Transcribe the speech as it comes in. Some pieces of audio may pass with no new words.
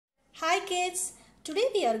Hi kids, today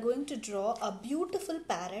we are going to draw a beautiful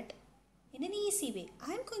parrot in an easy way.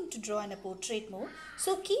 I am going to draw in a portrait mode,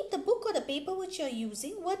 so keep the book or the paper which you are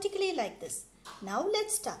using vertically like this. Now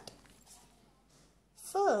let's start.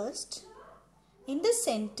 First, in the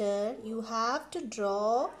center you have to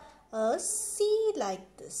draw a C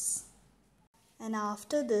like this. And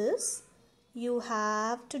after this, you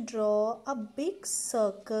have to draw a big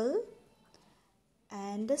circle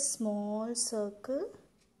and a small circle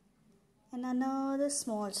and another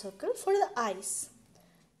small circle for the eyes.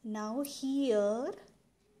 Now here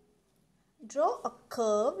draw a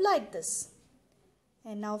curve like this,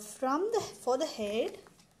 and now for the head,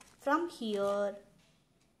 from here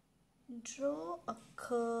draw a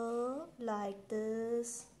curve like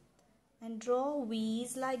this and draw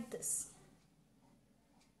V's like this.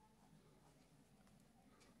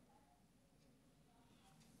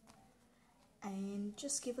 And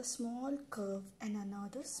just give a small curve and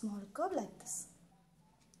another small curve like this.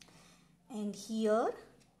 And here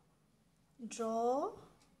draw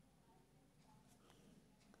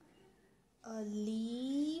a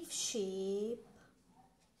leaf shape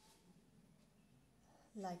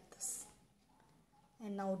like this.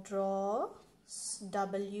 And now draw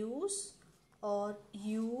W's or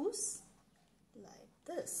U's like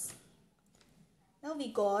this. Now we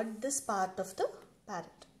got this part of the parrot.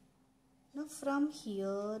 Now from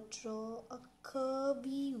here draw a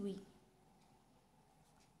curvy V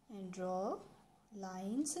and draw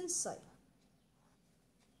lines inside.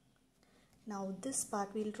 Now this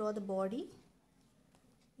part we'll draw the body.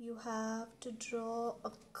 You have to draw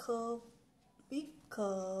a curve, big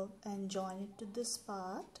curve, and join it to this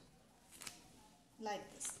part like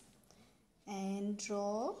this. And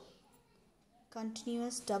draw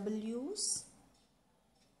continuous W's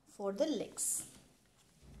for the legs.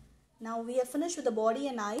 Now we are finished with the body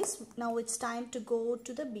and eyes. Now it's time to go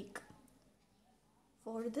to the beak.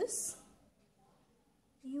 For this,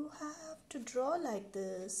 you have to draw like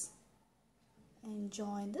this and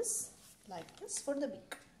join this like this for the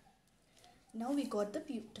beak. Now we got the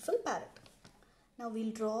beautiful parrot. Now we'll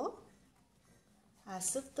draw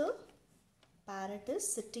as if the parrot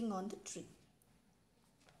is sitting on the tree.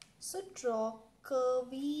 So draw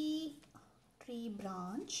curvy tree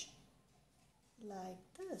branch like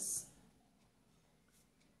this.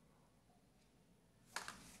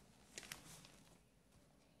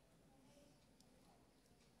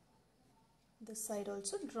 This side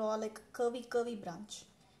also draw like a curvy branch.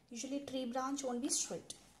 Usually tree branch won't be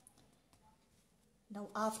straight. Now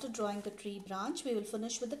after drawing the tree branch, we will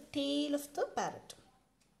finish with the tail of the parrot.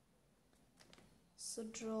 So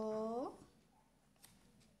draw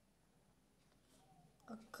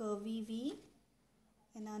a curvy V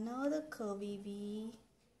and another curvy V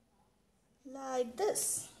like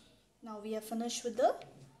this. Now we are finished with the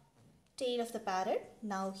tail of the parrot.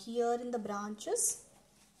 Now here in the branches,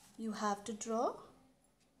 you have to draw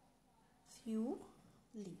few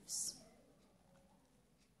leaves.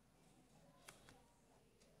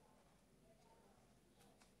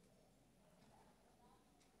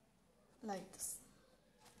 Like this.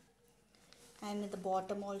 And at the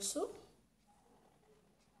bottom also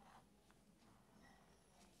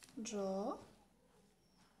draw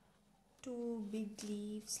two big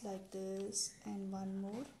leaves like this and one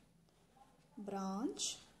more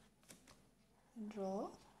branch. Draw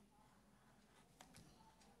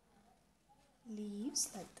leaves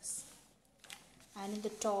like this. And in the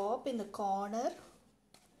top, in the corner,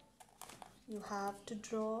 you have to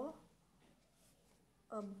draw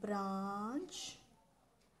a branch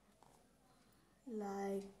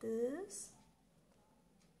like this.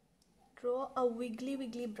 Draw a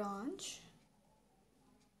wiggly branch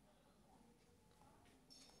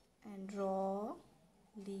and draw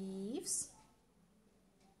leaves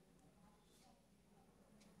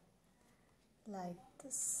like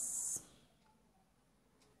this.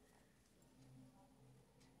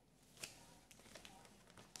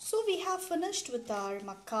 So we have finished with our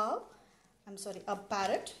a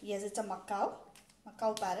parrot. Yes, it's a Macaw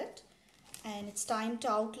parrot. And it's time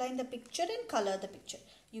to outline the picture and color the picture.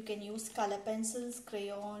 You can use color pencils,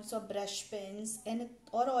 crayons or brush pens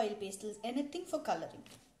or oil pastels, anything for coloring.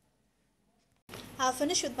 I have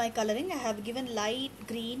finished with my coloring. I have given light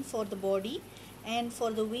green for the body, and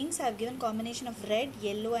for the wings I have given combination of red,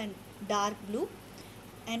 yellow and dark blue.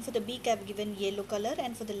 And for the beak I have given yellow color,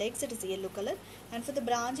 and for the legs it is yellow color, and for the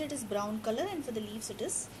branch it is brown color, and for the leaves it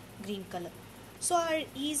is green color. So our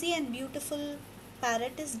easy and beautiful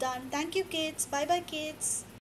parrot is done. Thank you kids. Bye bye kids.